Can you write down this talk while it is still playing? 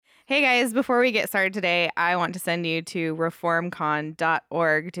Hey guys, before we get started today, I want to send you to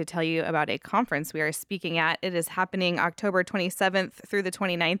reformcon.org to tell you about a conference we are speaking at. It is happening October 27th through the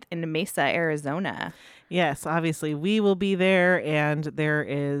 29th in Mesa, Arizona. Yes, obviously we will be there, and there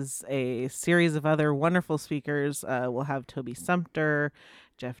is a series of other wonderful speakers. We'll have Toby Sumpter,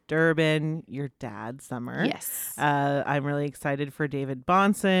 Jeff Durbin, your dad, Summer. Yes. I'm really excited for David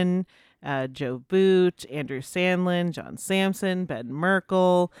Bahnsen, Joe Boot, Andrew Sandlin, John Sampson, Ben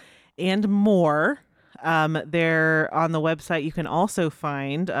Merkel, and more. There on the website, you can also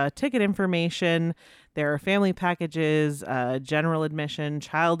find ticket information. There are family packages, general admission,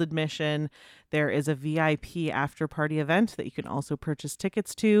 child admission. There is a VIP after party event that you can also purchase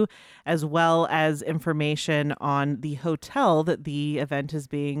tickets to, as well as information on the hotel that the event is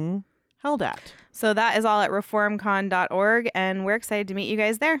being held at. So that is all at reformcon.org, and we're excited to meet you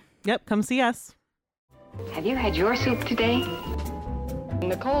guys there. Yep, come see us. Have you had your soup today?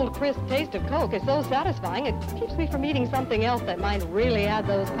 The cold, crisp taste of Coke is so satisfying, it keeps me from eating something else that might really add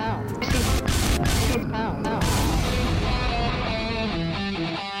those pounds. Pounds.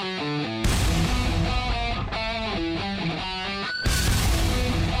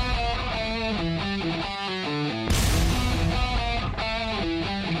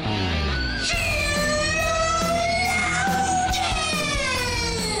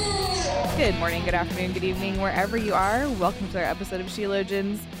 Good morning, good afternoon, good evening, wherever you are. Welcome to our episode of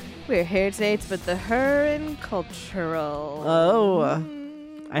Sheologians. We're here today to put the her in cultural. Oh,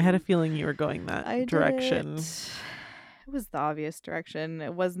 I had a feeling you were going that direction. It was the obvious direction.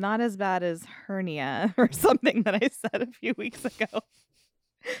 It was not as bad as hernia or something that I said a few weeks ago.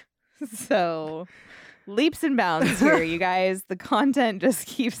 So, leaps and bounds here, you guys. The content just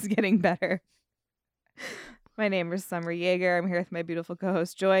keeps getting better. My name is Summer Yeager. I'm here with my beautiful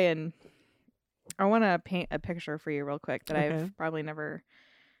co-host Joy, and I want to paint a picture for you real quick that I've probably never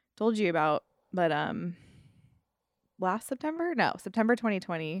told you about. But September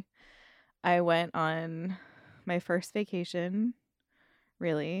 2020, I went on my first vacation,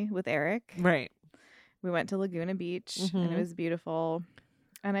 really, with Eric. Right. We went to Laguna Beach, and it was beautiful.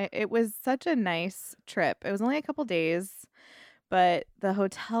 And it was such a nice trip. It was only a couple days, but the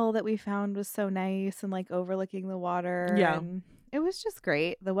hotel that we found was so nice and like overlooking the water. Yeah. And it was just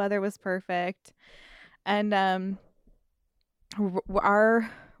great. The weather was perfect. And our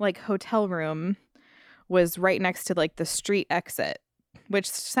like hotel room was right next to like the street exit, which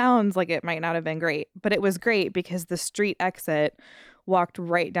sounds like it might not have been great, but it was great because the street exit walked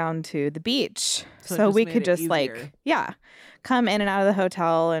right down to the beach. So we could just like, come in and out of the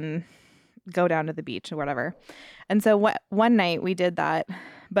hotel and go down to the beach or whatever. And so one night we did that,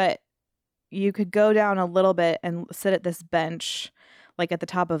 but you could go down a little bit and sit at this bench like at the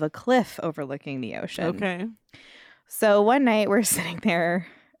top of a cliff overlooking the ocean. Okay. So one night we're sitting there,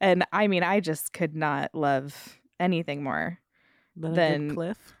 and I mean, I just could not love anything more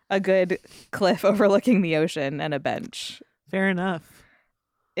than a good cliff overlooking the ocean and a bench. Fair enough.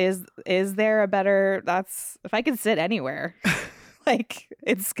 Is there a better? That's if I could sit anywhere, like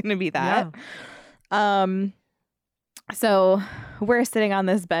it's gonna be that. Yeah. So we're sitting on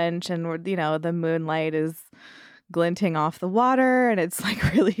this bench, and we're, the moonlight is glinting off the water, and it's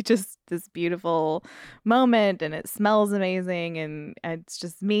like really just this beautiful moment, and it smells amazing, and it's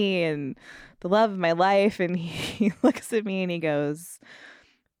just me and the love of my life. And he looks at me and he goes,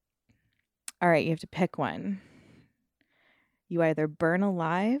 "All right, you have to pick one. You either burn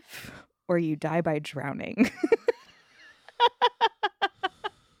alive or you die by drowning."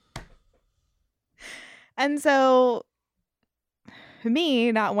 And so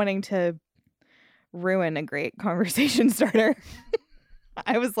me not wanting to ruin a great conversation starter,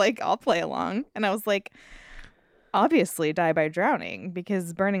 I was like, I'll play along. And I was like, obviously die by drowning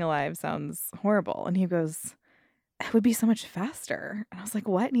because burning alive sounds horrible. And he goes, it would be so much faster. And I was like,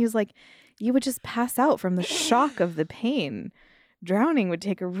 what? And he was like, you would just pass out from the shock of the pain. Drowning would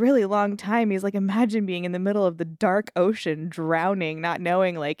take a really long time. He's like, imagine being in the middle of the dark ocean, drowning, not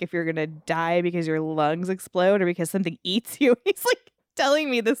knowing like if you're going to die because your lungs explode or because something eats you. He's like telling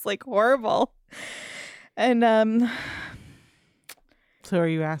me this like horrible. And so are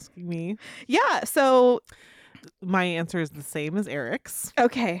you asking me? Yeah, so my answer is the same as Eric's.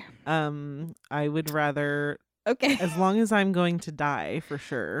 Okay. I would rather, as long as I'm going to die for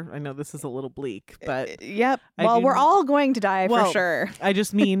sure. I know this is a little bleak, but yep. Well, we're all going to die for sure. I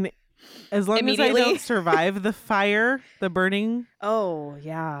just mean as long as I don't survive the fire, the burning. Oh,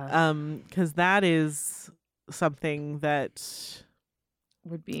 yeah. Because that is something that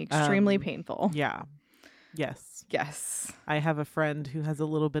would be extremely painful. Yeah. Yes. I have a friend who has a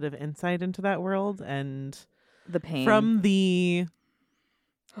little bit of insight into that world, and the pain from the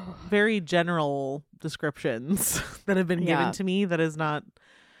very general descriptions that have been Yeah. given to me. That is not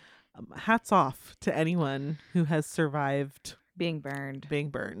hats off to anyone who has survived Being burned. being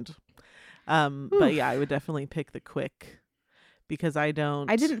burned. But yeah, I would definitely pick the quick because I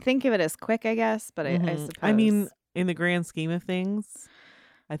didn't think of it as quick, I guess, but I suppose. I mean, in the grand scheme of things,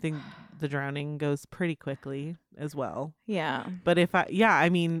 I think the drowning goes pretty quickly as well. yeah. But I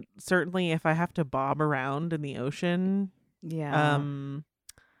mean, certainly if I have to bob around in the ocean, Yeah.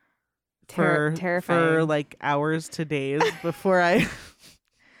 for Terrifying. like hours to days before I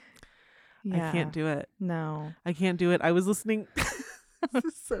yeah. I can't do it. No. I can't do it. I was listening. This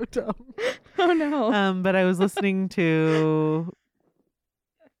is so dumb. Oh no. But I was listening to.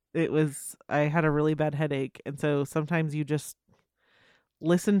 I had a really bad headache, and so sometimes you just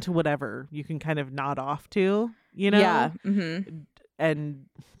listen to whatever you can kind of nod off to, you know. Yeah. Mm-hmm. And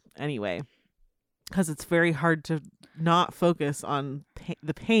anyway, because it's very hard to not focus on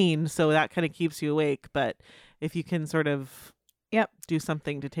the pain, so that kind of keeps you awake. But if you can sort of do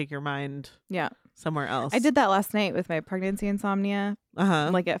something to take your mind somewhere else. I did that last night with my pregnancy insomnia.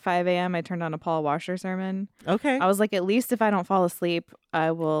 Like at 5 a.m. I turned on a Paul Washer sermon. Okay. I was like, at least if I don't fall asleep,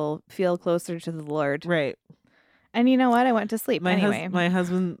 I will feel closer to the Lord. Right. And you know what? I went to sleep anyway. My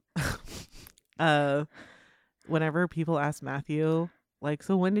husband, whenever people ask Matthew, like,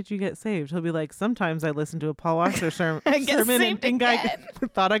 so when did you get saved? He'll be like, sometimes I listen to a Paul Washer sermon I get and saved think again. I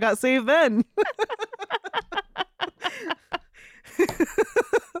thought I got saved then.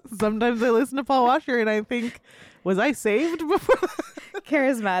 Sometimes I listen to Paul Washer and I think, was I saved before?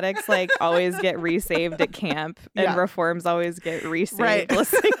 Charismatics like always get resaved at camp, and reforms always get resaved. Right.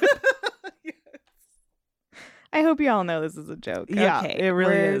 Listening. I hope you all know this is a joke. Yeah, okay, it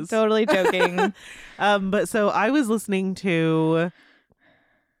really we're is. totally joking. But so I was listening to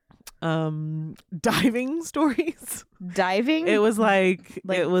diving stories. Diving? It was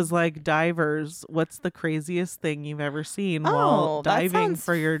like divers. What's the craziest thing you've ever seen while that diving sounds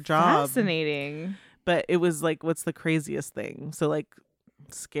for your job? Fascinating. But it was like, what's the craziest thing? So like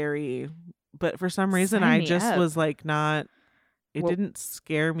scary. But for some reason, Sign I me just up. was like not. It Well- didn't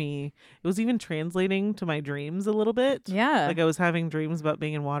scare me. It was even translating to my dreams a little bit. Yeah. Like I was having dreams about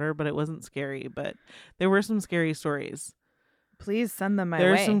being in water, but it wasn't scary. But there were some scary stories. Please send them my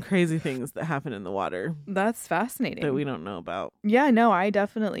There way. are some crazy things that happen in the water That's fascinating. that we don't know about. Yeah, no, I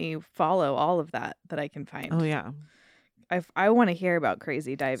definitely follow all of that I can find. Oh yeah. I want to hear about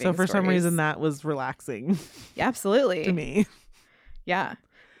crazy diving. So for some reason stories. that was relaxing Yeah, absolutely. to me. Yeah.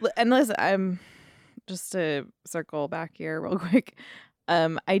 And listen, I'm just to circle back here real quick.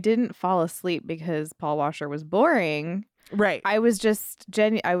 I didn't fall asleep because Paul Washer was boring. Right. I was just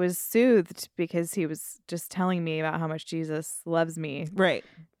I was soothed because he was just telling me about how much Jesus loves me, Right.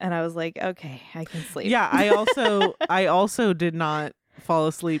 and I was like, okay, I can sleep. Yeah, I also did not fall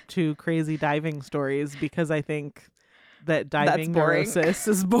asleep to crazy diving stories because I think that diving boring. neurosis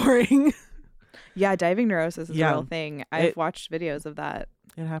is boring. Yeah, diving neurosis is Yeah. a real thing. I've watched videos of that.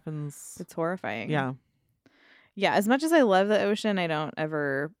 It happens. It's horrifying. Yeah. Yeah, as much as I love the ocean, I don't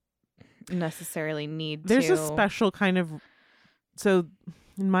ever necessarily need There's to. a special kind of, so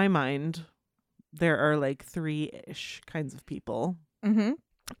in my mind, there are like 3-ish kinds of people. Mm-hmm.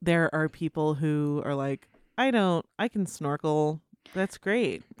 There are people who are like, I can snorkel. That's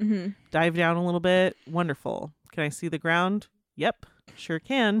great. Mm-hmm. Dive down a little bit. Wonderful. Can I see the ground? Yep, sure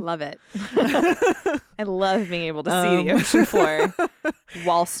can. Love it. I love being able to see the ocean floor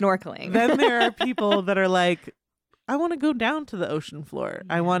while snorkeling. Then there are people that are like, I want to go down to the ocean floor.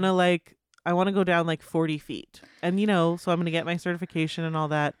 I want to go down like 40 feet. And, so I'm going to get my certification and all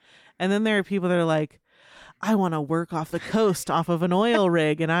that. And then there are people that are like, I want to work off the coast off of an oil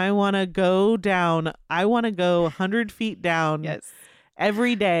rig and I want to go down. I want to go 100 feet down Yes.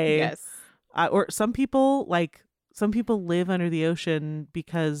 every day. Yes. Or some people live under the ocean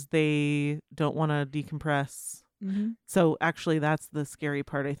because they don't want to decompress. Mm-hmm. So actually that's the scary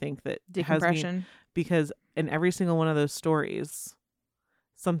part, I think, that has me, Decompression. because in every single one of those stories,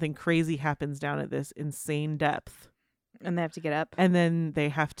 something crazy happens down at this insane depth. And they have to get up. And then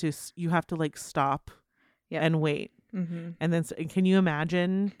you have to like stop and wait. Mm-hmm. And then can you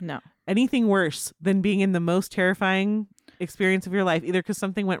imagine No. anything worse than being in the most terrifying experience of your life, either because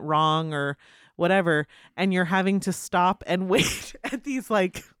something went wrong or whatever, and you're having to stop and wait at these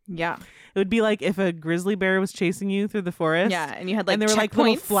like, Yeah. it would be like if a grizzly bear was chasing you through the forest. Yeah. And you had like and there were like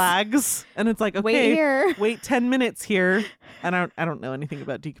little checkpoints. flags, and it's like, okay, Wait here. wait 10 minutes here. And I don't know anything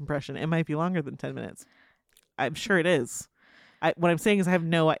about decompression. It might be longer than 10 minutes. I'm sure it is. What I'm saying is I have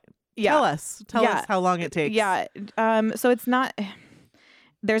no idea. Yeah. Tell us how long it takes. Yeah. So it's not.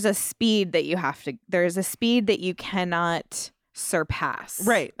 There's a speed that you cannot surpass,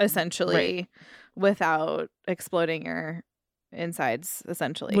 Right. essentially, without exploding your insides,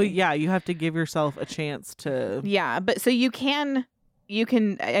 essentially. Well, yeah, you have to give yourself a chance to. Yeah, but so you can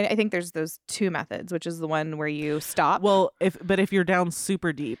I think there's those two methods, which is the one where you stop. Well, if you're down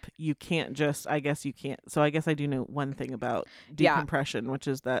super deep, you can't just. I guess you can't. So I guess I do know one thing about Yeah. decompression, which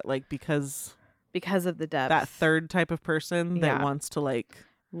is that like because of the depth. that third type of person that Yeah. wants to like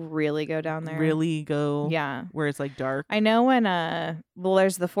really go down there. really go Yeah. where it's like dark. I know when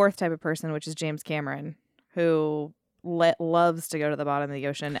there's the fourth type of person, which is James Cameron, who loves to go to the bottom of the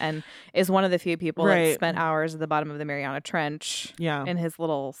ocean and is one of the few people that Right. spent hours at the bottom of the Mariana Trench Yeah. in his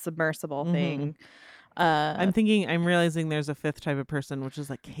little submersible Mhm. thing. I'm realizing there's a fifth type of person, which is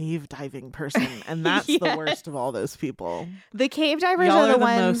like cave diving person, and that's the Yes. worst of all those people. The cave divers Y'all are the are the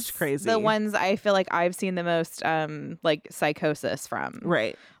ones most crazy. the ones I feel like I've seen the most like psychosis from.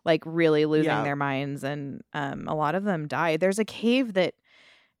 Right. Like really losing Yeah. their minds, and a lot of them die. There's a cave that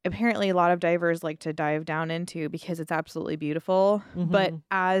apparently a lot of divers like to dive down into because it's absolutely beautiful. But Mhm.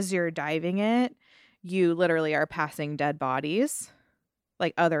 as you're diving it, you literally are passing dead bodies,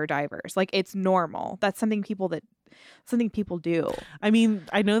 like other divers. Like it's normal. That's something people do. I mean,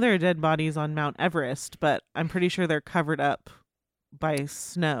 I know there are dead bodies on Mount Everest, but I'm pretty sure they're covered up by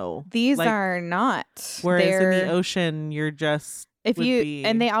snow. These Like, are not. Whereas in They're- the ocean, you're just if would you be-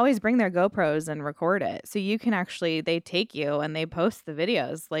 and they always bring their GoPros and record it, so you can actually they take you and they post the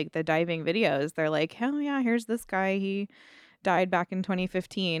videos, like the diving videos. They're like, hell yeah, here's this guy, he died back in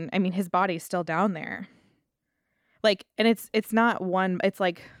 2015. I mean, his body's still down there, like, and it's not one, it's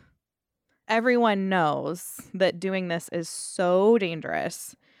like everyone knows that doing this is so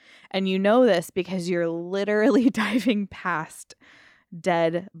dangerous, and you know this because you're literally diving past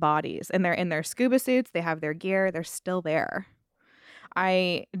dead bodies, and they're in their scuba suits, they have their gear, they're still there.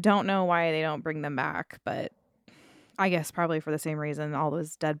 I don't know why they don't bring them back, but I guess probably for the same reason all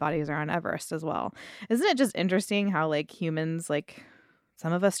those dead bodies are on Everest as well. Isn't it just interesting how like humans, like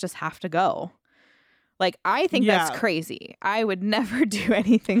some of us just have to go? Like I think that's Yeah. crazy. I would never do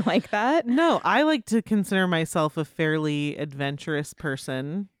anything like that. No, I like to consider myself a fairly adventurous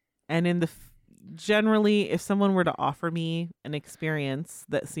person, and generally, if someone were to offer me an experience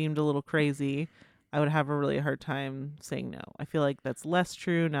that seemed a little crazy, I would have a really hard time saying no. I feel like that's less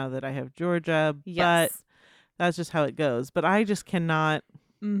true now that I have Georgia, but Yes. that's just how it goes. But I just cannot.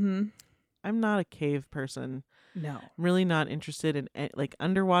 Mm-hmm. I'm not a cave person. No. I'm really not interested in like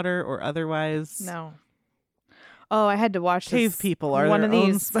underwater or otherwise. No. Oh, I had to watch Cave this. people are one their of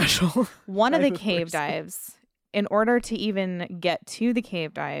own these special. One of the type of cave person. dives, in order to even get to the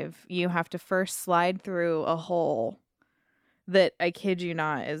cave dive, you have to first slide through a hole that, I kid you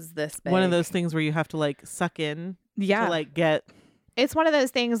not, is this big. One of those things where you have to like suck in Yeah. to like get It's one of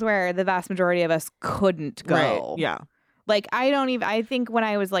those things where the vast majority of us couldn't go. right. Yeah. Like, I think when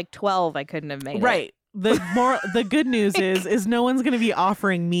I was like 12, I couldn't have made it. Right. The good news is no one's going to be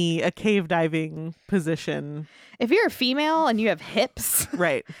offering me a cave diving position. If you're a female and you have hips,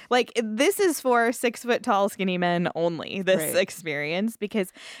 Right. like this is for 6 foot tall, skinny men only, this Right. experience, but I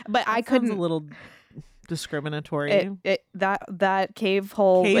That sounds couldn't. a little discriminatory. That cave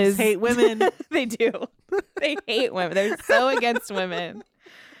hole Caves is hate women. They do. They hate women. They're so against women.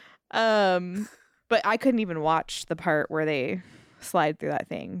 But I couldn't even watch the part where they slide through that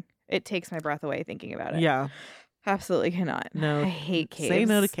thing. It takes my breath away thinking about it. Yeah. Absolutely cannot. No. I hate caves. Say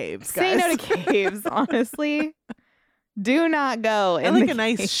no to caves, Say guys. no to caves, honestly. Do not go. I in like the a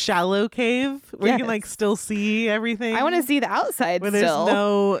nice cave. shallow cave where you can Yes. like still see everything. I want to see the outside where there's still.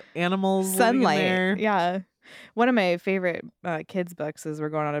 no animals living in Sunlight. there. Yeah. One of my favorite kids' books is We're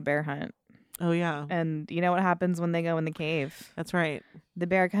Going on a Bear Hunt. Oh yeah. And you know what happens when they go in the cave? That's right. The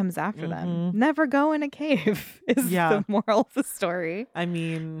bear comes after them. Mhm. Never go in a cave is Yeah. the moral of the story. I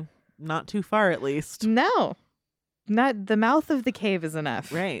mean, not too far at least. No. Not the mouth of the cave is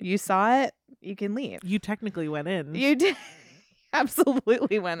enough. Right. You saw it, you can leave. You technically went in. You did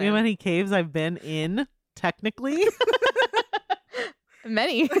absolutely went You know how in. many caves I've been in? Technically.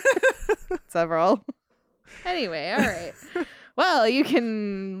 Many. Several. Anyway, all right. Well, you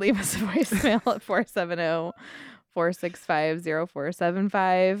can leave us a voicemail at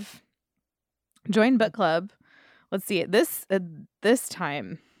 470-465-0475. Join book club. Let's see it. This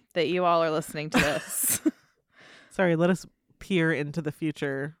time that you all are listening to this. Sorry, let us peer into the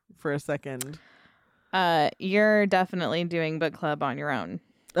future for a second. You're definitely doing book club on your own.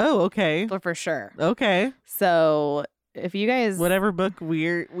 Oh, okay. For sure. Okay. So if you guys Whatever book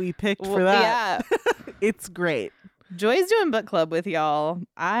we picked for that. Yeah. It's great. Joy's doing book club with y'all.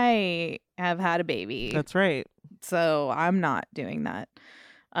 I have had a baby. That's right. So I'm not doing that.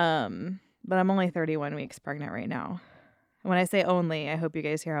 But I'm only 31 weeks pregnant right now. When I say only, I hope you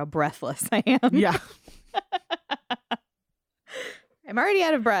guys hear how breathless I am. Yeah. I'm already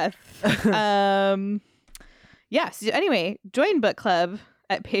out of breath. Yes. Anyway, join book club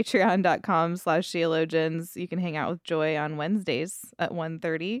at patreon.com/theologians. You can hang out with Joy on Wednesdays at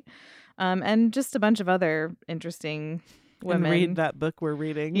 1:30. And just a bunch of other interesting women. And read that book we're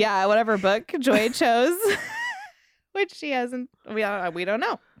reading. Yeah, whatever book Joy chose, which she hasn't. We don't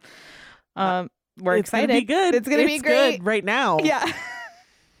know. We're It's excited. Gonna be good. It's gonna be great good right now. Yeah,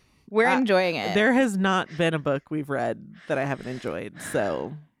 we're enjoying it. There has not been a book we've read that I haven't enjoyed.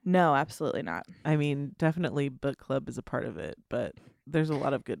 So No, absolutely not. I mean, definitely book club is a part of it, but there's a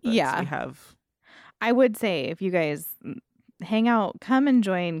lot of good books Yeah. we have. I would say if you guys hang out, come and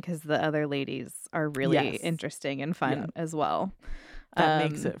join because the other ladies are really Yes. interesting and fun as well. That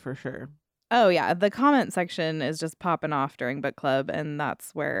makes it for sure. Oh, yeah. The comment section is just popping off during book club, and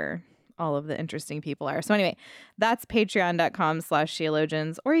that's where all of the interesting people are. So anyway, that's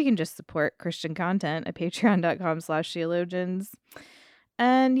patreon.com/theologians, or you can just support Christian content at patreon.com/theologians.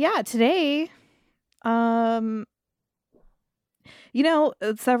 And yeah, today,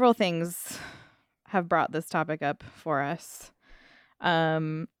 several things have brought this topic up for us.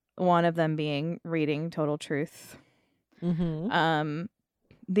 One of them being reading Total Truth. Mm-hmm.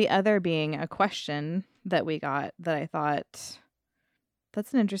 The other being a question that we got that I thought,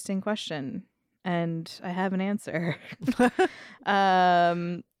 that's an interesting question, and I have an answer.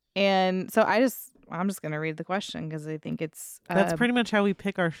 And so I'm just gonna read the question because I think it's That's pretty much how we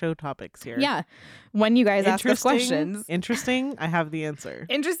pick our show topics here. yeah. When you guys ask us questions, Interesting. I have the answer.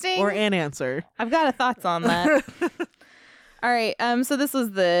 interesting Or an answer. I've got thoughts on that. All right. So this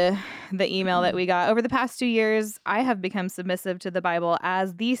was the email that we got. Over the past 2 years, I have become submissive to the Bible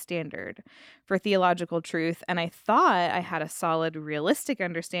as the standard for theological truth, and I thought I had a solid, realistic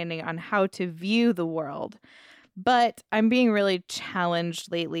understanding on how to view the world. But I'm being really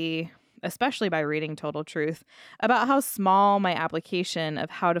challenged lately, especially by reading Total Truth, about how small my application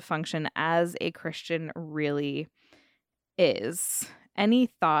of how to function as a Christian really is. Any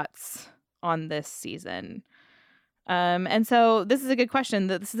thoughts on this season? And so this is a good question.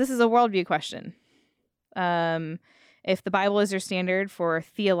 This is a worldview question. If the Bible is your standard for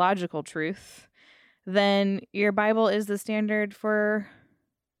theological truth, then your Bible is the standard for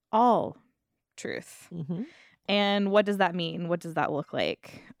all truth. Mm-hmm. And what does that mean? What does that look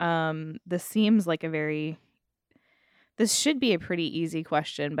like? This seems like this should be a pretty easy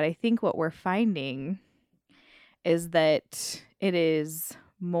question, but I think what we're finding is that it is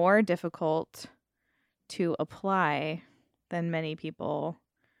more difficult to apply than many people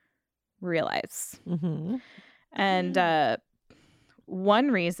realize. Mm-hmm. And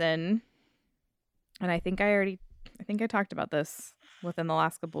one reason, and I think I talked about this within the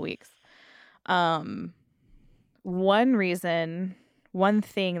last couple weeks. One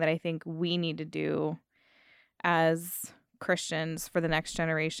thing that I think we need to do as Christians for the next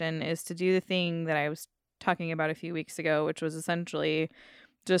generation is to do the thing that I was talking about a few weeks ago, which was essentially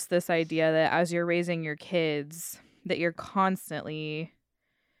just this idea that as you're raising your kids, that you're constantly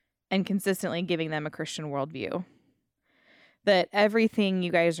and consistently giving them a Christian worldview. That everything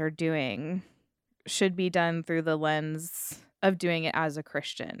you guys are doing should be done through the lens of doing it as a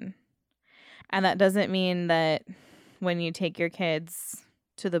Christian. And that doesn't mean that when you take your kids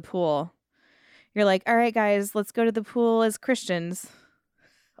to the pool, you're like, all right, guys, let's go to the pool as Christians.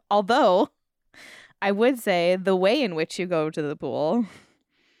 Although I would say the way in which you go to the pool,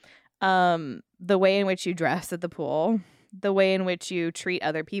 the way in which you dress at the pool, the way in which you treat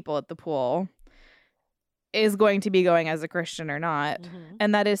other people at the pool is going to be going as a Christian or not. Mm-hmm.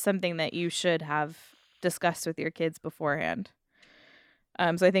 And that is something that you should have discussed with your kids beforehand.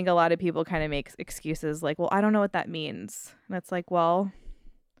 So I think a lot of people kind of make excuses like, well, I don't know what that means. And it's like, well,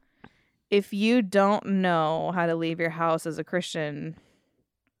 if you don't know how to leave your house as a Christian,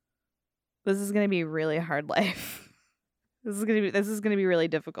 this is going to be a really hard life. This is going to be really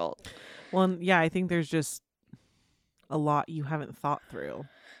difficult. Well, yeah, I think there's just a lot you haven't thought through.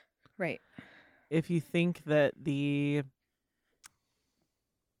 Right. If you think that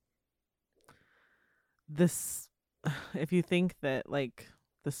if you think that like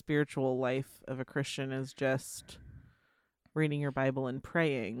the spiritual life of a Christian is just reading your Bible and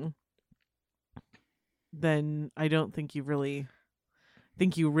praying, then I don't think you really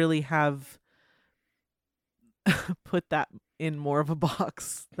have put that in more of a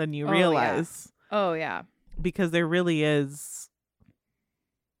box than you realize. Oh, yeah. Because there's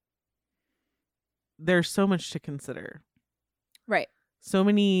so much to consider. Right. So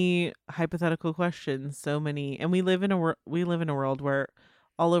many hypothetical questions, and we live in a world where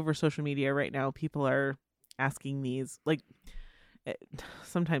all over social media right now people are asking these like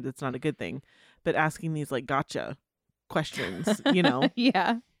sometimes it's not a good thing, but asking these like gotcha questions, you know,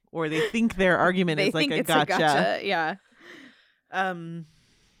 Yeah. or they think their argument They is like think a it's gotcha. a gotcha. Yeah.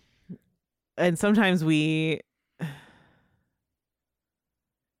 And sometimes I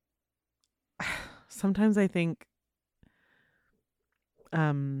think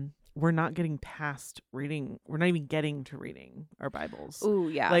we're not getting past reading. We're not even getting to reading our Bibles. Ooh,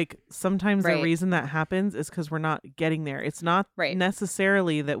 yeah. Like sometimes Right. the reason that happens is because we're not getting there. It's not Right.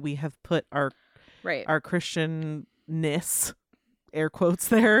 necessarily that we have put our right. Christianness, air quotes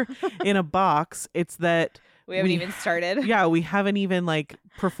there, in a box. It's that We haven't even started. yeah, we haven't even like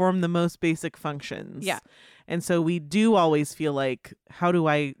performed the most basic functions. Yeah. And so we do always feel like, how do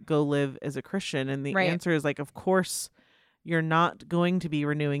I go live as a Christian? And the Right. answer is like, of course, you're not going to be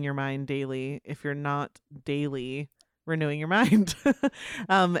renewing your mind daily if you're not daily renewing your mind.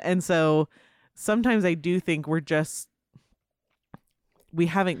 And so sometimes I do think we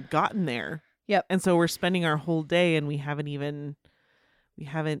haven't gotten there. Yep. And so we're spending our whole day and we haven't even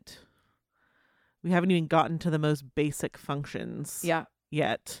gotten to the most basic functions Yeah.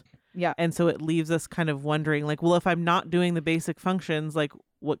 yet. Yeah. And so it leaves us kind of wondering like, well, if I'm not doing the basic functions, like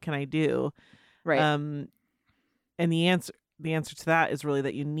what can I do? Right. And the answer to that is really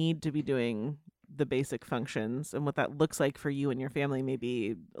that you need to be doing the basic functions, and what that looks like for you and your family may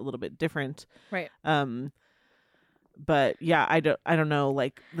be a little bit different. Right. But yeah, I don't know,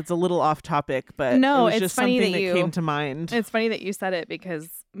 like it's a little off topic, but No, it was it's just funny something that that came to mind. It's funny that you said it because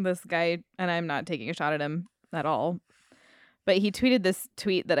this guy, and I'm not taking a shot at him at all, but he tweeted this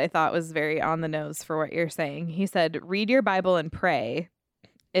tweet that I thought was very on the nose for what you're saying. He said, "Read your Bible and pray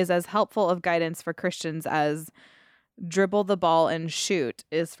is as helpful of guidance for Christians as dribble the ball and shoot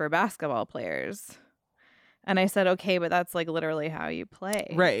is for basketball players." And I said, okay, but that's like literally how you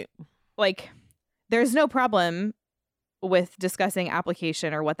play. Right. Like, there's no problem with discussing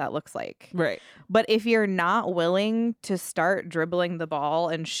application or what that looks like. Right. But if you're not willing to start dribbling the ball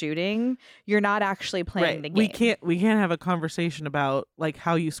and shooting, you're not actually playing the game. We can't have a conversation about like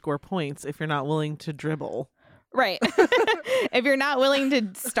how you score points if you're not willing to dribble. Right. If you're not willing to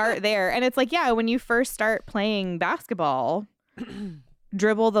start there. And it's like, yeah, when you first start playing basketball,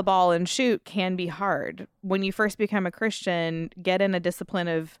 dribble the ball and shoot can be hard. When you first become a Christian, get in a discipline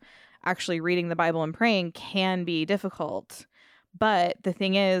of actually reading the Bible and praying can be difficult. But the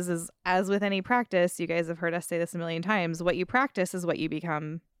thing is as with any practice, you guys have heard us say this a million times, what you practice is what you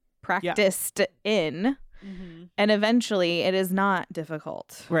become practiced in. Mm-hmm. And eventually it is not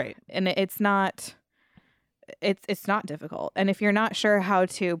difficult. Right. And it's not difficult. And if you're not sure how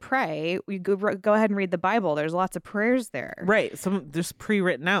to pray, you go ahead and read the Bible. There's lots of prayers there. Right. Some just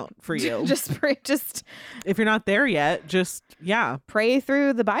pre-written out for you. Just if you're not there yet, pray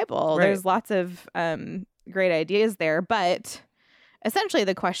through the Bible. Right. There's lots of great ideas there. But essentially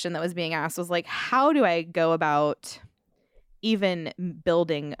the question that was being asked was like, how do I go about even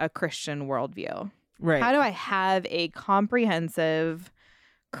building a Christian worldview? Right. How do I have a comprehensive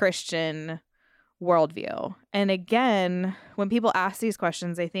Christian worldview? And again, when people ask these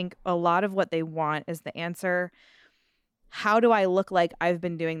questions, I think a lot of what they want is the answer, how do I look like I've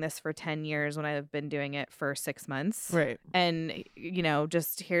been doing this for 10 years when I've been doing it for 6 months? Right. And,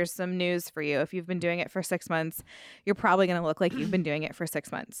 just here's some news for you. If you've been doing it for 6 months, you're probably going to look like you've been doing it for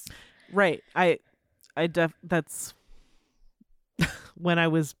 6 months. Right. That's when I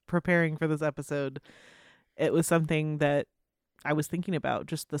was preparing for this episode, it was something that I was thinking about,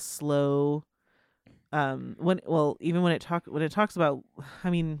 just the slow when it talks about,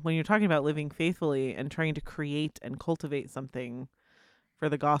 when you're talking about living faithfully and trying to create and cultivate something for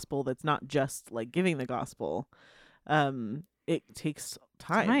the gospel that's not just like giving the gospel, it takes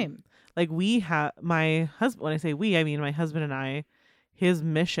time. Like my husband, when I say we, I mean my husband and I, his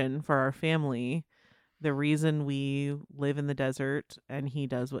mission for our family, the reason we live in the desert and he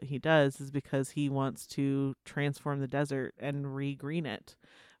does what he does is because he wants to transform the desert and regreen it,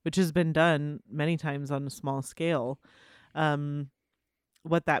 which has been done many times on a small scale.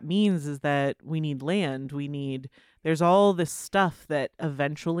 What that means is that we need land. There's all this stuff that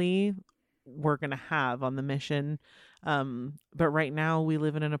eventually we're going to have on the mission. But right now we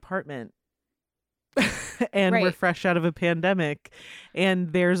live in an apartment and we're fresh out of a pandemic,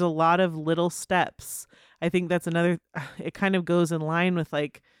 and there's a lot of little steps. I think that's it kind of goes in line with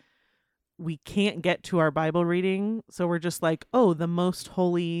like, we can't get to our Bible reading. So we're just like, oh, the most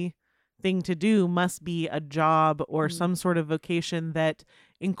holy thing to do must be a job or some sort of vocation that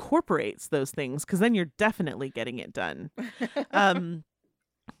incorporates those things, because then you're definitely getting it done.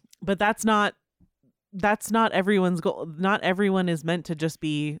 But that's not everyone's goal. Not everyone is meant to just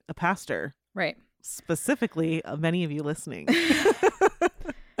be a pastor. Right. specifically many of you listening.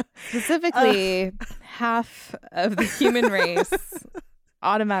 Specifically, half of the human race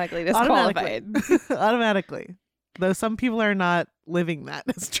automatically disqualified. Automatically. Though some people are not living that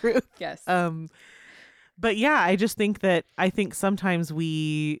as truth. Yes. But yeah, I just think that sometimes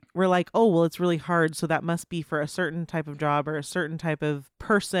we're like, oh, well, it's really hard, so that must be for a certain type of job or a certain type of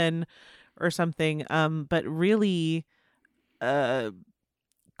person or something. But really,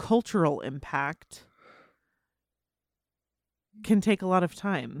 cultural impact can take a lot of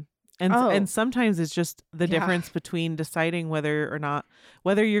time. And sometimes it's just the difference between deciding whether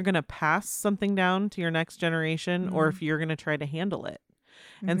you're going to pass something down to your next generation or if you're going to try to handle it.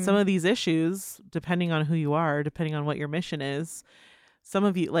 And some of these issues, depending on who you are, depending on what your mission is, some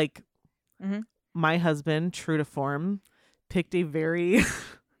of you, like my husband, true to form, picked a very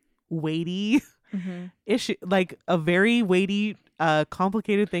weighty issue, like a very weighty,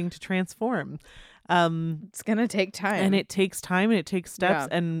 complicated thing to transform. It's going to take time. And it takes time and it takes steps.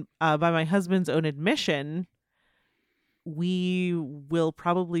 Yeah. And by my husband's own admission, we will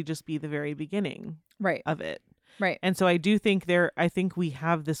probably just be the very beginning of it. Right. And so I do think I think we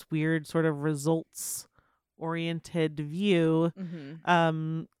have this weird sort of results oriented view. I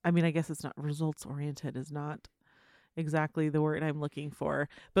mean, I guess it's not results oriented is not exactly the word I'm looking for,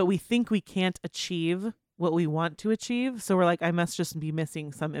 but we think we can't achieve what we want to achieve. So we're like, I must just be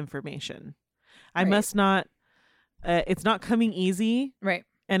missing some information. I must not, it's not coming easy. Right.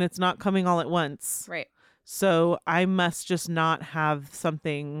 And it's not coming all at once. Right. So I must just not have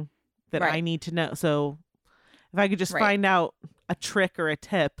something that I need to know. So if I could just find out a trick or a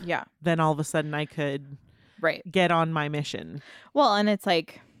tip, then all of a sudden I could get on my mission. Well, and it's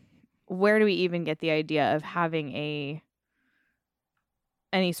like, where do we even get the idea of having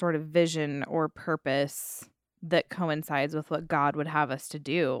any sort of vision or purpose that coincides with what God would have us to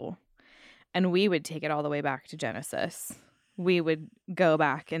do? And we would take it all the way back to Genesis. We would go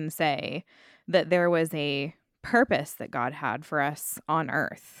back and say that there was a purpose that God had for us on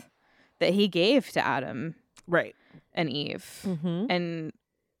earth that he gave to Adam and Eve. And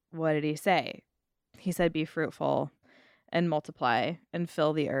what did he say? He said, be fruitful and multiply and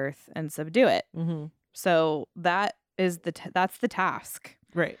fill the earth and subdue it. So that is that's the task.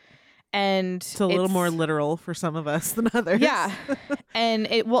 Right. And it's a little more literal for some of us than others. Yeah. And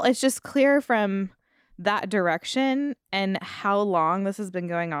it's just clear from that direction and how long this has been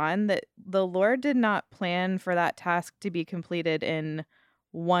going on that the Lord did not plan for that task to be completed in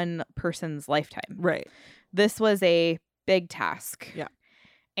one person's lifetime. Right. This was a big task. Yeah.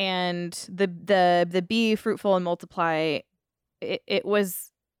 And the be fruitful and multiply,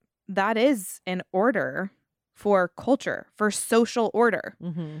 that is an order for culture, for social order.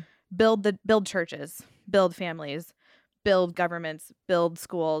 Build churches, build families, build governments, build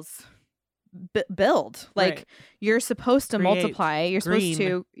schools, build. Like you're supposed to multiply. You're supposed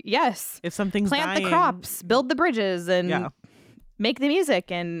to, if something's plant dying, the crops, build the bridges, and make the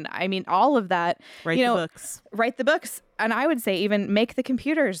music. And I mean, all of that. Write the books. And I would say even make the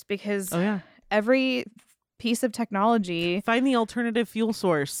computers, because every piece of technology. Find the alternative fuel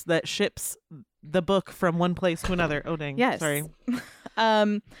source that ships the book from one place to another. Oh, dang. Yes. Sorry.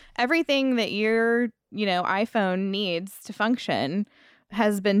 Everything that your, iPhone needs to function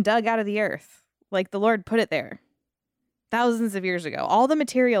has been dug out of the earth. Like the Lord put it there thousands of years ago. All the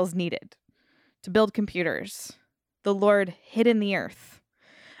materials needed to build computers, the Lord hid in the earth.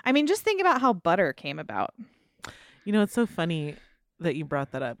 I mean, just think about how butter came about. It's so funny that you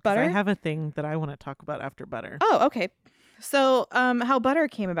brought that up. Butter? I have a thing that I want to talk about after butter. Oh, okay. So, how butter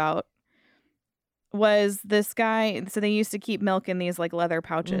came about was this guy. So they used to keep milk in these like leather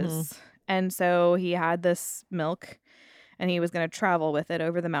pouches. And so he had this milk and he was going to travel with it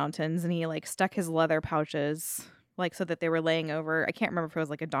over the mountains, and he like stuck his leather pouches like so that they were laying over, I can't remember if it was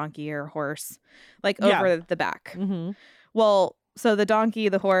like a donkey or a horse, like over the back. Well, so the donkey,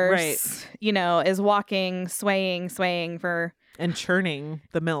 the horse, is walking, swaying for... And churning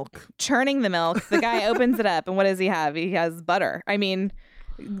the milk. The guy opens it up, and what does he have? He has butter. I mean,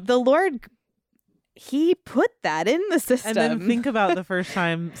 the Lord, he put that in the system. And then think about the first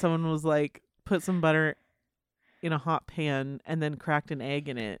time someone was like, put some butter in a hot pan and then cracked an egg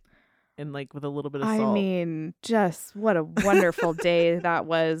in it. And like with a little bit of salt. I mean, just what a wonderful day that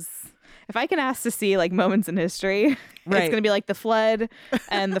was. If I can ask to see like moments in history, it's going to be like the flood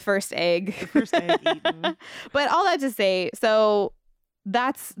and the first egg. The first egg eaten. But all that to say, so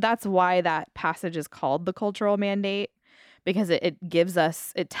that's why that passage is called the cultural mandate, because it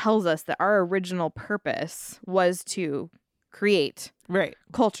tells us that our original purpose was to create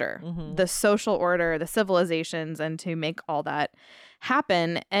culture, the social order, the civilizations, and to make all that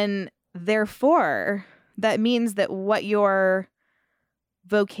happen. And therefore, that means that what your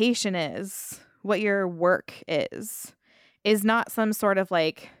vocation is, what your work is not some sort of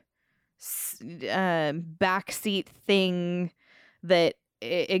like backseat thing that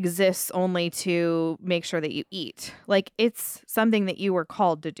exists only to make sure that you eat. Like, it's something that you were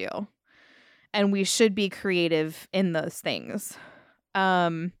called to do, and we should be creative in those things.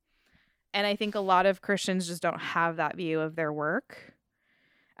 And I think a lot of Christians just don't have that view of their work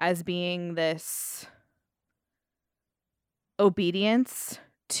as being this obedience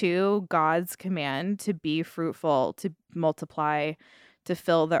to God's command to be fruitful, to multiply, to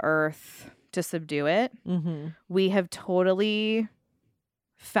fill the earth, to subdue it. Mm-hmm. We have totally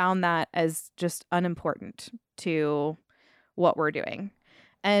found that as just unimportant to what we're doing.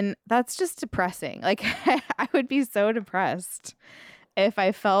 And that's just depressing. Like, I would be so depressed if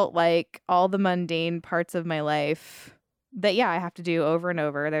I felt like all the mundane parts of my life that, I have to do over and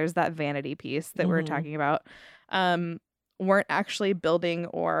over. There's that vanity piece that we're talking about. Weren't actually building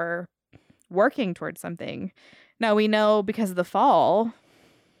or working towards something. Now we know because of the fall,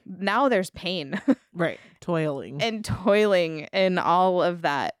 now there's pain. Right. Toiling. And toiling in all of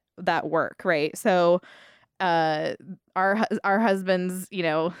that work, right? So our husbands,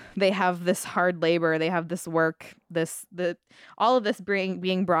 they have this hard labor, they have this work, all of this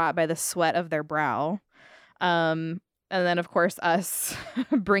being brought by the sweat of their brow. And then of course us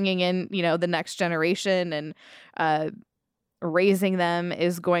bringing in, the next generation and raising them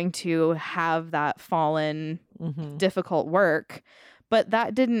is going to have that fallen, difficult work. But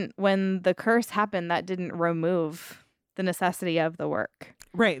when the curse happened, that didn't remove the necessity of the work.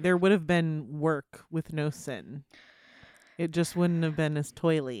 Right. There would have been work with no sin. It just wouldn't have been as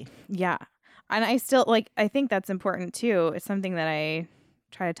toily. Yeah. And I think that's important too. It's something that I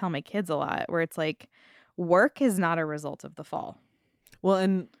try to tell my kids a lot, where it's like, work is not a result of the fall. Well,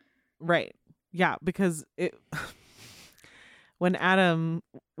 and right. Yeah, because when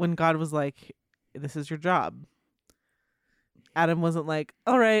God was like, this is your job, Adam wasn't like,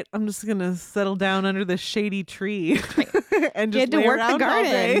 all right, I'm just going to settle down under this shady tree and just he had to lay work around the garden.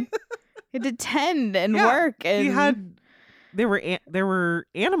 all day. He had to tend and work. And there were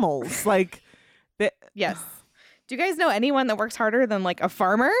animals like that. Yes. Do you guys know anyone that works harder than like a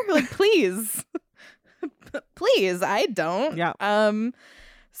farmer? Like, please. Please, I don't. Yeah.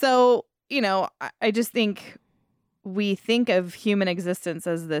 So, I just think we think of human existence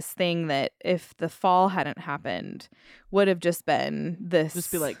as this thing that if the fall hadn't happened would have just been this.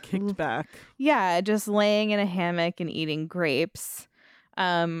 Just be like kicked back. Yeah, just laying in a hammock and eating grapes.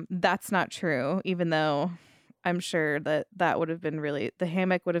 That's not true, even though I'm sure that would have been the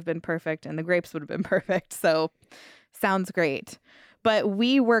hammock would have been perfect and the grapes would have been perfect. So sounds great. But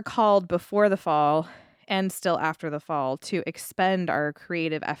we were called before the fall and still after the fall to expend our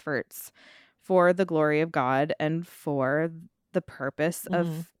creative efforts for the glory of God and for the purpose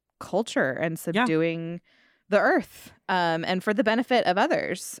of culture and subduing the earth, and for the benefit of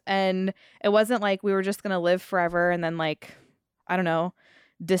others. And it wasn't like we were just going to live forever and then, like, I don't know,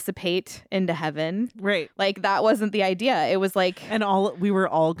 dissipate into heaven. Right. Like, that wasn't the idea. It was like, and we were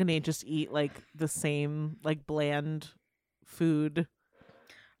all going to just eat like the same, like, bland food.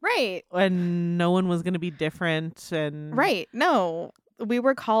 Right. And no one was going to be different. And right. No, we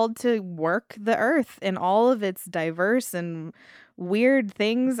were called to work the earth in all of its diverse and weird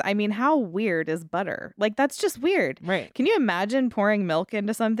things. I mean, how weird is butter? Like, that's just weird. Right. Can you imagine pouring milk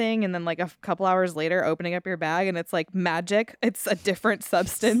into something and then like a couple hours later opening up your bag and it's like magic? It's a different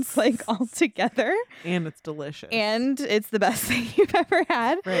substance, like, altogether. And it's delicious. And it's the best thing you've ever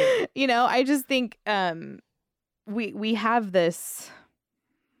had. Right. I just think we have this,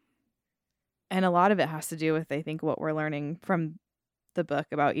 and a lot of it has to do with, I think, what we're learning from the book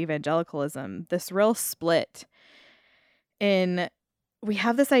about evangelicalism, this real split in, we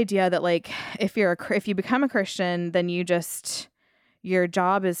have this idea that, like, if you become a Christian, then your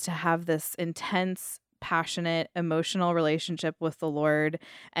job is to have this intense, passionate, emotional relationship with the Lord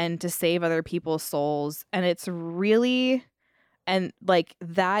and to save other people's souls. And it's really, and like,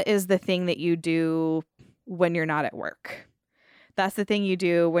 that is the thing that you do when you're not at work. That's the thing you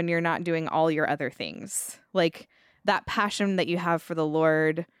do when you're not doing all your other things. Like, that passion that you have for the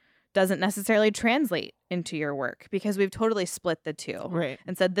Lord doesn't necessarily translate into your work, because we've totally split the two. Right.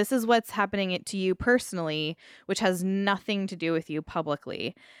 And said, this is what's happening to you personally, which has nothing to do with you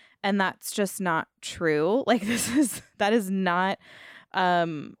publicly. And that's just not true. Like, that is not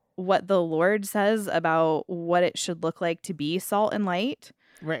what the Lord says about what it should look like to be salt and light.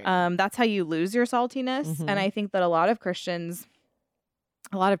 Right. That's how you lose your saltiness. And I think that a lot of Christians,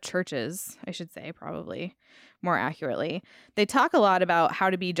 a lot of churches, I should say, probably, more accurately. They talk a lot about how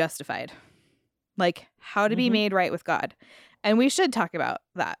to be justified, like how to be made right with God. And we should talk about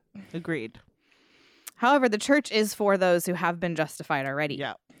that. Agreed. However, the church is for those who have been justified already.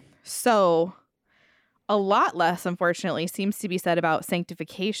 Yeah. So a lot less, unfortunately, seems to be said about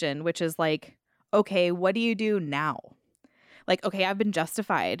sanctification, which is like, okay, what do you do now? Like, okay, I've been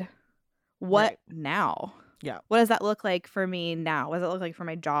justified. What Right. now? Yeah. What does that look like for me now? What does it look like for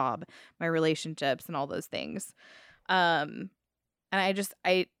my job, my relationships, and all those things? And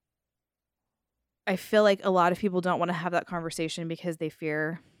I feel like a lot of people don't want to have that conversation because they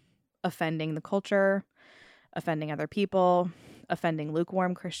fear offending the culture, offending other people, offending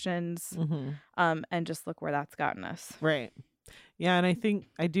lukewarm Christians. And just look where that's gotten us. Right. Yeah, and I think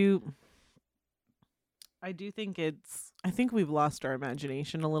I do think I think we've lost our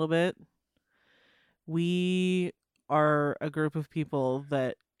imagination a little bit. We are a group of people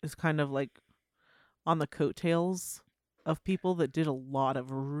that is kind of like on the coattails of people that did a lot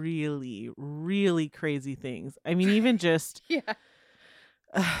of really, really crazy things. I mean, even just Yeah.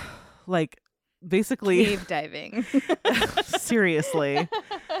 like basically Cave diving. seriously.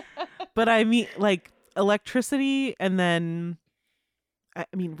 But I mean, like electricity, and then I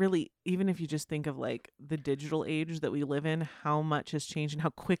mean, really, even if you just think of like the digital age that we live in, how much has changed and how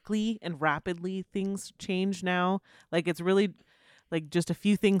quickly and rapidly things change now. Like it's really like just a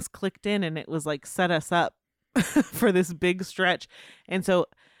few things clicked in and it was like set us up for this big stretch. And so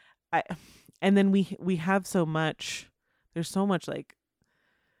and then we have so much, there's so much like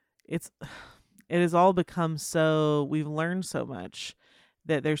it has all become so, we've learned so much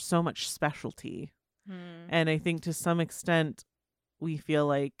that there's so much specialty. And I think to some extent we feel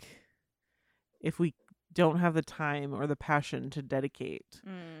like if we don't have the time or the passion to dedicate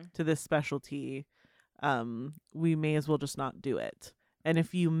to this specialty, we may as well just not do it. And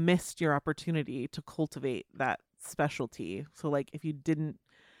if you missed your opportunity to cultivate that specialty, so like if you didn't,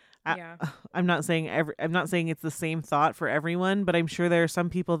 I'm not saying it's the same thought for everyone, but I'm sure there are some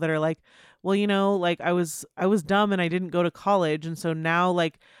people that are like, well, you know, like I was dumb and I didn't go to college, and so now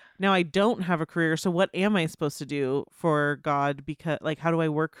I don't have a career. So what am I supposed to do for God? Because like, how do I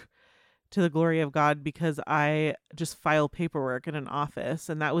work to the glory of God? Because I just file paperwork in an office,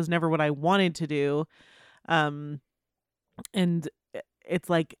 and that was never what I wanted to do. And it's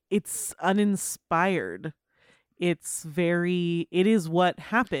like, it's uninspired. It is what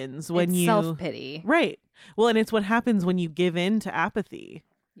happens when you self-pity. Right. Well, and it's what happens when you give in to apathy.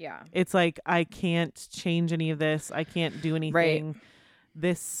 Yeah. It's like, I can't change any of this. I can't do anything.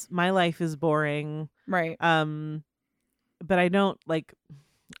 Right. My life is boring. Right. But I don't like,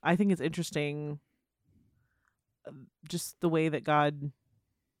 I think it's interesting just the way that God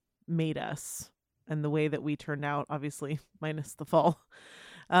made us and the way that we turned out, obviously minus the fall.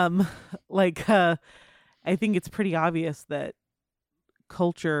 I think it's pretty obvious that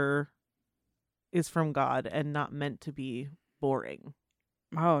culture is from God and not meant to be boring.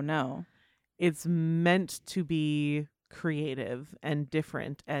 Oh, no. It's meant to be creative and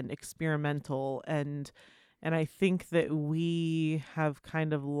different and experimental, and I think that we have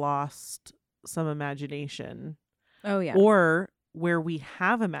kind of lost some imagination. Oh, yeah. Or where we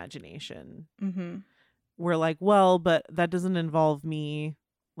have imagination, we're like, well, but that doesn't involve me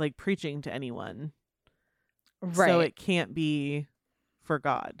like preaching to anyone. Right. So it can't be for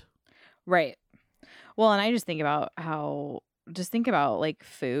God. Right. Well, and I just think about like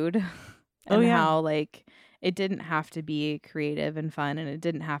food and how like it didn't have to be creative and fun, and it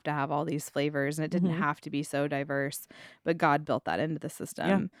didn't have to have all these flavors, and it didn't have to be so diverse, but God built that into the system.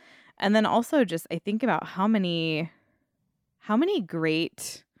 Yeah. And then also just I think about how many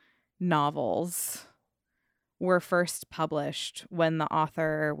great novels were first published when the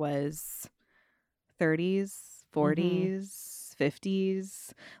author was 30s, 40s,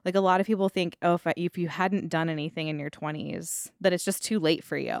 50s. Like a lot of people think, oh, if you hadn't done anything in your 20s, that it's just too late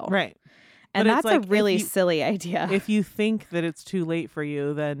for you. Right. And but that's like, a really silly idea. If you think that it's too late for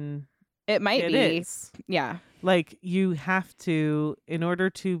you, then it might be. Is. Yeah. Like you have to, in order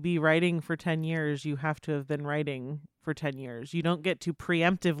to be writing for 10 years, you have to have been writing for 10 years. You don't get to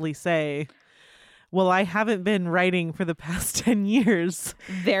preemptively say, well, I haven't been writing for the past 10 years.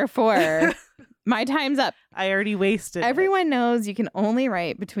 Therefore, my time's up. I already wasted Everyone knows you can only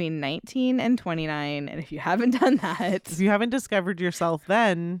write between 19 and 29. And if you haven't done that, if you haven't discovered yourself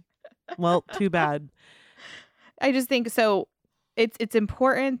then, well, too bad. I just think so. It's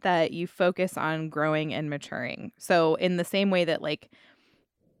important that you focus on growing and maturing. So in the same way that like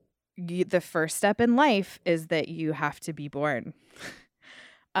the first step in life is that you have to be born.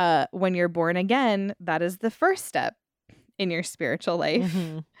 When you're born again, that is the first step in your spiritual life.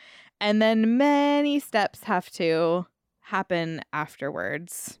 And then many steps have to happen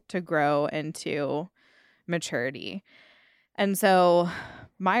afterwards to grow into maturity. And so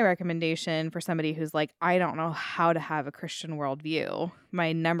my recommendation for somebody who's like, I don't know how to have a Christian worldview,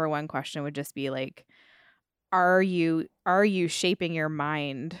 my number one question would just be like, are you shaping your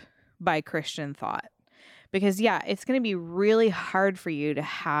mind by Christian thought? Because yeah, it's going to be really hard for you to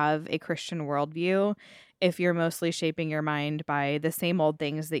have a Christian worldview if you're mostly shaping your mind by the same old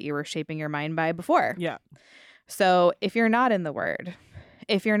things that you were shaping your mind by before. Yeah. So if you're not in the Word,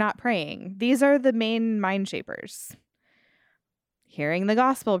 if you're not praying, these are the main mind shapers. Hearing the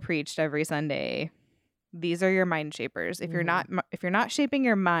gospel preached every Sunday, these are your mind shapers. If you're not shaping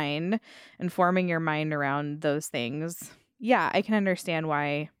your mind and forming your mind around those things, yeah, I can understand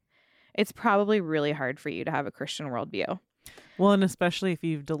why it's probably really hard for you to have a Christian worldview. Well, and especially if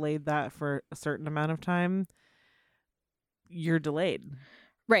you've delayed that for a certain amount of time, you're delayed.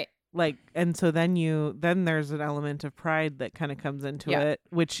 Right. Like, and so then there's an element of pride that kind of comes into it,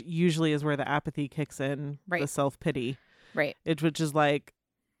 which usually is where the apathy kicks in, the self-pity. Right. Which is like,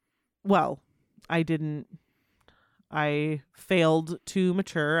 well, I failed to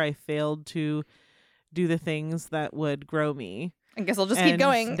mature. I failed to do the things that would grow me. I guess I'll just keep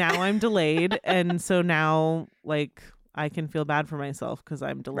going. Now I'm delayed. And so now, like, I can feel bad for myself because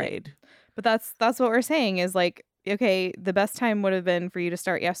I'm delayed. Right. But that's what we're saying is like, okay, the best time would have been for you to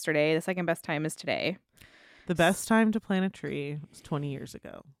start yesterday. The second best time is today. The best time to plant a tree was 20 years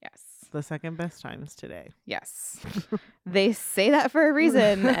ago. Yes. The second best time is today. Yes. They say that for a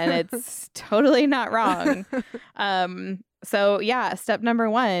reason, and it's totally not wrong. So yeah, step number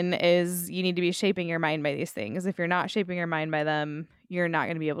 1 is you need to be shaping your mind by these things. If you're not shaping your mind by them, you're not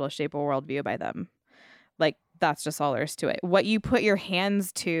going to be able to shape a worldview by them. Like, that's just all there is to it. What you put your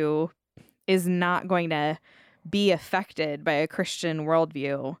hands to is not going to be affected by a Christian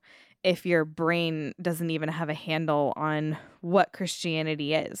worldview if your brain doesn't even have a handle on what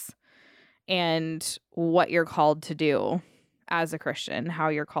Christianity is and what you're called to do as a Christian, how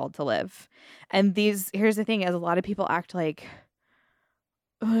you're called to live. And here's the thing, is a lot of people act like,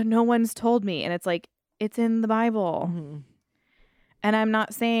 oh, no one's told me. And it's like, it's in the Bible. Mm-hmm. And I'm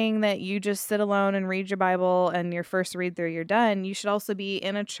not saying that you just sit alone and read your Bible and your first read through, you're done. You should also be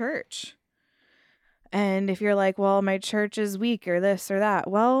in a church. And if you're like, well, my church is weak or this or that,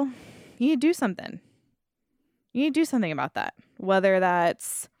 well, you need to do something. You need to do something about that. Whether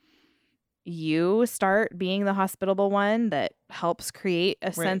that's you start being the hospitable one that helps create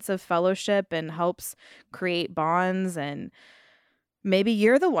a sense of fellowship and helps create bonds. And maybe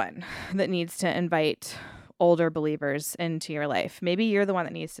you're the one that needs to invite older believers into your life. Maybe you're the one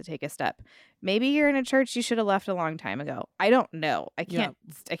that needs to take a step. Maybe you're in a church you should have left a long time ago. I don't know. I can't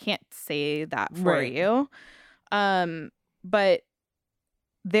say that for you. But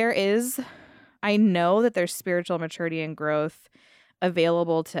I know that there's spiritual maturity and growth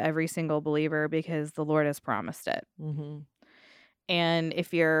available to every single believer because the Lord has promised it. Mm-hmm. And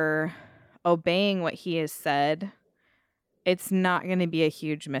if you're obeying what he has said, it's not going to be a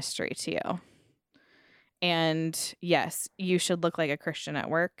huge mystery to you. And yes, you should look like a Christian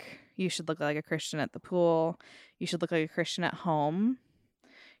at work. You should look like a Christian at the pool. You should look like a Christian at home.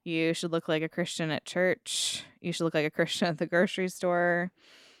 You should look like a Christian at church. You should look like a Christian at the grocery store.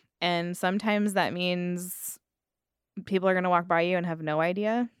 And sometimes that means people are going to walk by you and have no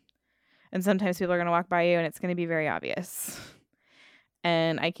idea. And sometimes people are going to walk by you and it's going to be very obvious.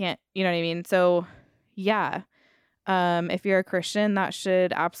 And I can't, you know what I mean? So yeah, if you're a Christian, that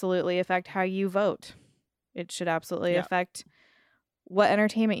should absolutely affect how you vote. It should absolutely affect what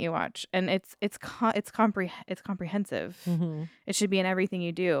entertainment you watch. And it's comprehensive. Mm-hmm. It should be in everything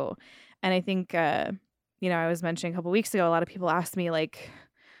you do. And I think, I was mentioning a couple weeks ago, a lot of people asked me like,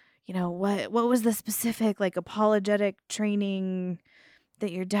 what was the specific like apologetic training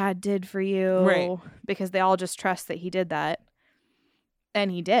that your dad did for you? Right. Because they all just trust that he did that. And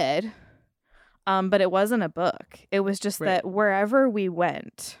he did. But it wasn't a book. It was just that wherever we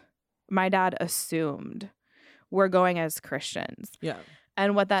went, my dad assumed we're going as Christians. Yeah.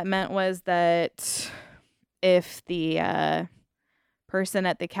 And what that meant was that if the person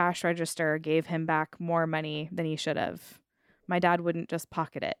at the cash register gave him back more money than he should have, my dad wouldn't just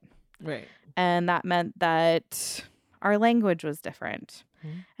pocket it. Right. And that meant that our language was different.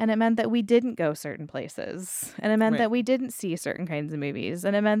 Mm-hmm. And it meant that we didn't go certain places. And it meant that we didn't see certain kinds of movies.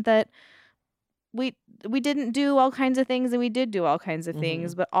 And it meant that we didn't do all kinds of things and we did do all kinds of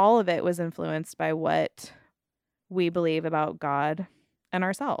things, but all of it was influenced by what we believe about God and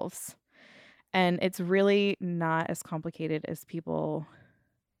ourselves. And it's really not as complicated as people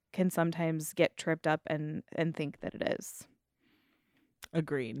can sometimes get tripped up and think that it is.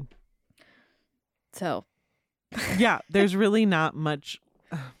 Agreed. So Yeah, there's really not much.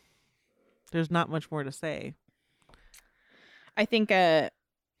 There's not much more to say. I think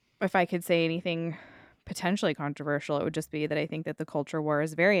if I could say anything potentially controversial, it would just be that I think that the culture war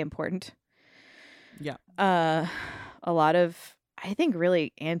is very important. Yeah. A lot of, I think,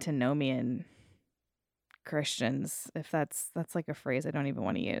 really antinomian Christians, if that's like a phrase I don't even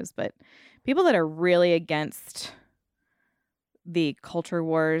want to use, but people that are really against the culture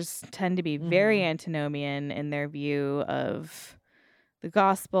wars tend to be very antinomian in their view of the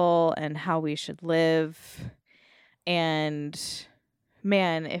gospel and how we should live. And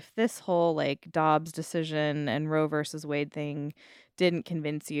man, if this whole like Dobbs decision and Roe versus Wade thing didn't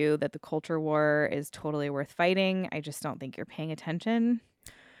convince you that the culture war is totally worth fighting, I just don't think you're paying attention.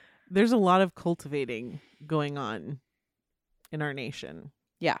 There's a lot of cultivating going on in our nation.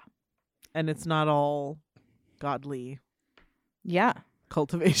 Yeah. And it's not all godly Yeah.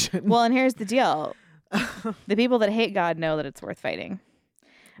 cultivation. Well, and here's the deal. The people that hate God know that it's worth fighting.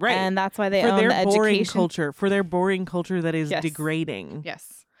 Right. And that's why they for own their the boring education culture, for their boring culture that is Yes. degrading.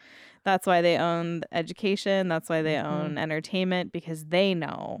 Yes. That's why they own the education. That's why they own entertainment, because they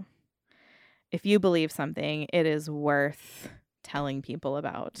know if you believe something, it is worth telling people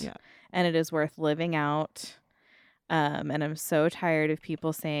about. Yeah. And it is worth living out. And I'm so tired of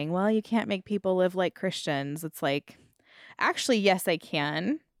people saying, well, you can't make people live like Christians. It's like, actually, yes, I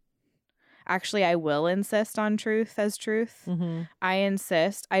can. Actually, I will insist on truth as truth. Mm-hmm. I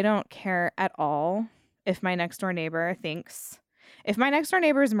insist. I don't care at all if my next door neighbor thinks, if my next door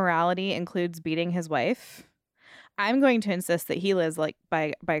neighbor's morality includes beating his wife, I'm going to insist that he lives like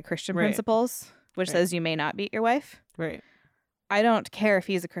by Christian Right. principles, which Right. says you may not beat your wife. Right. I don't care if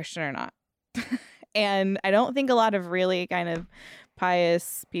he's a Christian or not. And I don't think a lot of really kind of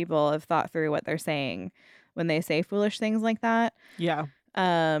pious people have thought through what they're saying when they say foolish things like that. Yeah.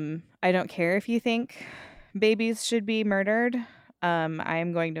 I don't care if you think babies should be murdered. I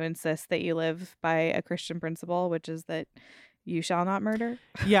am going to insist that you live by a Christian principle, which is that you shall not murder.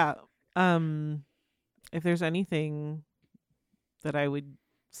 Yeah. If there's anything that I would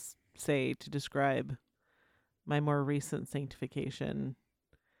say to describe my more recent sanctification,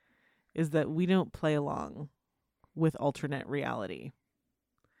 is that we don't play along with alternate reality.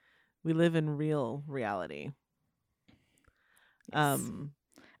 We live in real reality. I don't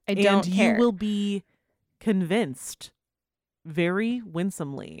and care. you will be convinced very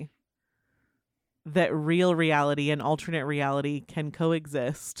winsomely that real reality and alternate reality can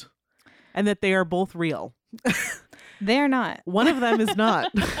coexist and that they are both real. They're not. One of them is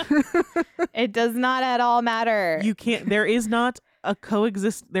not. It does not at all matter. You can't, there is not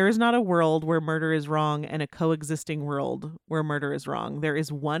a world where murder is wrong and a coexisting world where murder is wrong. There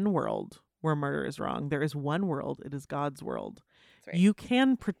is one world where murder is wrong. There is one world. It is God's world. That's right. You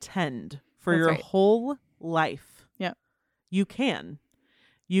can pretend for That's your right. whole life. Yeah. You can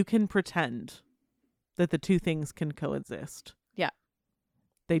pretend that the two things can coexist. Yeah.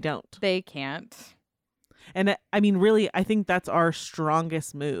 They don't. They can't. And I mean, really, I think that's our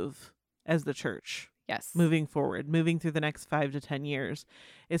strongest move as the church. Yes. Moving forward, moving through the next 5 to 10 years,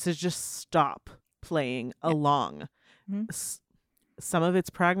 is to just stop playing along. Mhm. Some of it's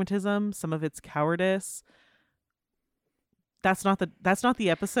pragmatism, some of it's cowardice. That's not the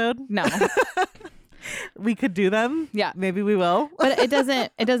episode. No. We could do them. Yeah. Maybe we will. But it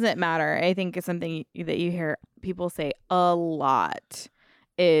doesn't matter. I think it's something that you hear people say a lot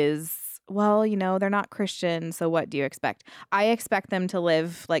is, well, they're not Christian, so what do you expect? I expect them to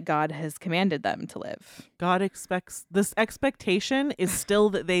live like God has commanded them to live. God expects, this expectation is still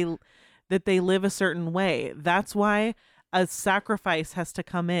that they live a certain way. That's why a sacrifice has to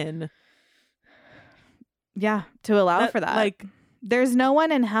come in. Yeah, to allow for that. Like, there's no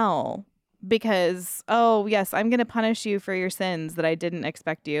one in hell because, oh, yes, I'm going to punish you for your sins that I didn't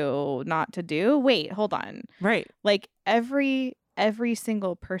expect you not to do. Wait, hold on. right. Like every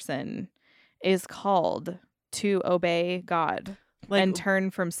single person is called to obey God Like, and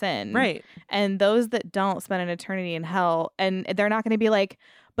turn from sin. right. And those that don't spend an eternity in hell, and they're not going to be like,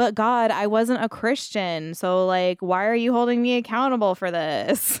 but God, I wasn't a Christian. So like, why are you holding me accountable for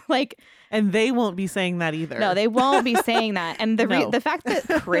this? Like, And they won't be saying that either. no, they won't be saying that. And No. the fact that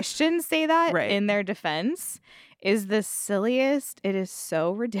Christians say that Right. in their defense is the silliest. It is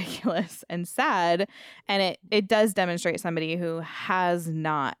so ridiculous and sad. And it does demonstrate somebody who has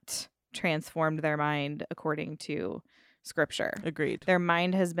not transformed their mind according to Scripture. Agreed. Their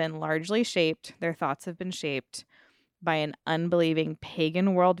mind has been largely shaped. Their thoughts have been shaped by an unbelieving pagan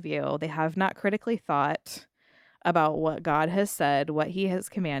worldview. They have not critically thought about what God has said, what he has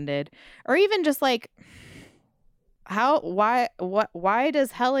commanded, or even just like why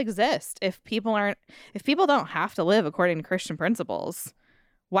does hell exist if people don't have to live according to Christian principles?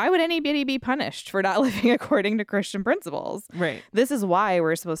 Why would anybody be punished for not living according to Christian principles? Right. This is why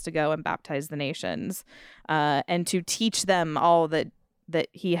we're supposed to go and baptize the nations, and to teach them all that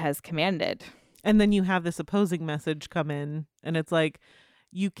he has commanded. And then you have this opposing message come in, and it's like,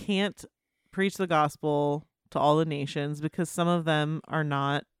 you can't preach the gospel to all the nations because some of them are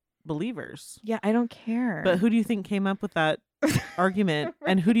not believers. Yeah, I don't care. But who do you think came up with that argument? Right.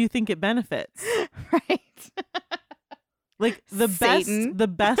 And who do you think it benefits? Right. Like Satan. the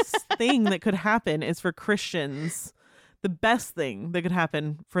best thing that could happen is for Christians. The best thing that could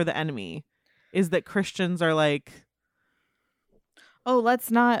happen for the enemy is that Christians are like, Oh, let's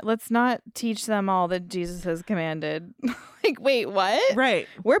not teach them all that Jesus has commanded. Like, wait, what? right.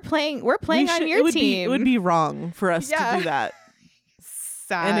 We're playing on your team. It would be wrong for us to Yeah. do that.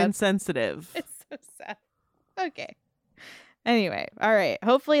 sad. And insensitive. It's so sad. Okay. Anyway, all right.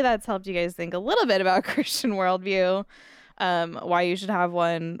 Hopefully that's helped you guys think a little bit about Christian worldview, why you should have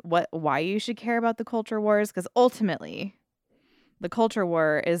one, why you should care about the culture wars, because ultimately the culture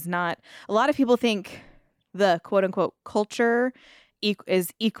war is not, a lot of people think the quote unquote culture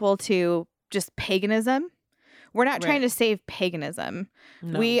is equal to just paganism. We're not trying to save paganism.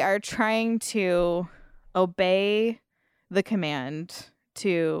 No. We are trying to obey the command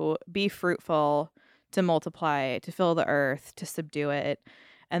to be fruitful, to multiply, to fill the earth, to subdue it.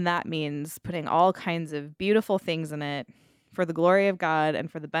 And that means putting all kinds of beautiful things in it for the glory of God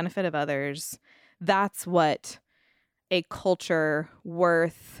and for the benefit of others. That's what a culture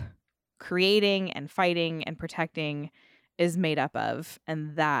worth creating and fighting and protecting is made up of.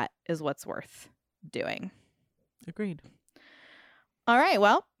 And that is what's worth doing. Agreed. All right.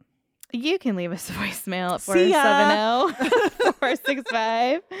 Well, you can leave us a voicemail at See ya.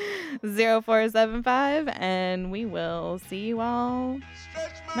 470-465-0475, and we will see you all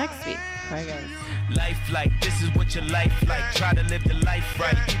next week. Bye, guys. Life like this is what your life like. Try to live the life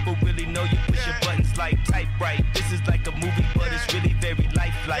right. People really know you push your buttons like type right. This is like a movie, but it's really very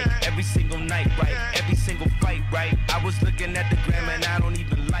lifelike. Every single night, right? Every single fight, right? I was looking at the gram and I don't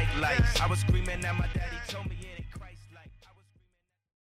even like lights. I was screaming at my dad.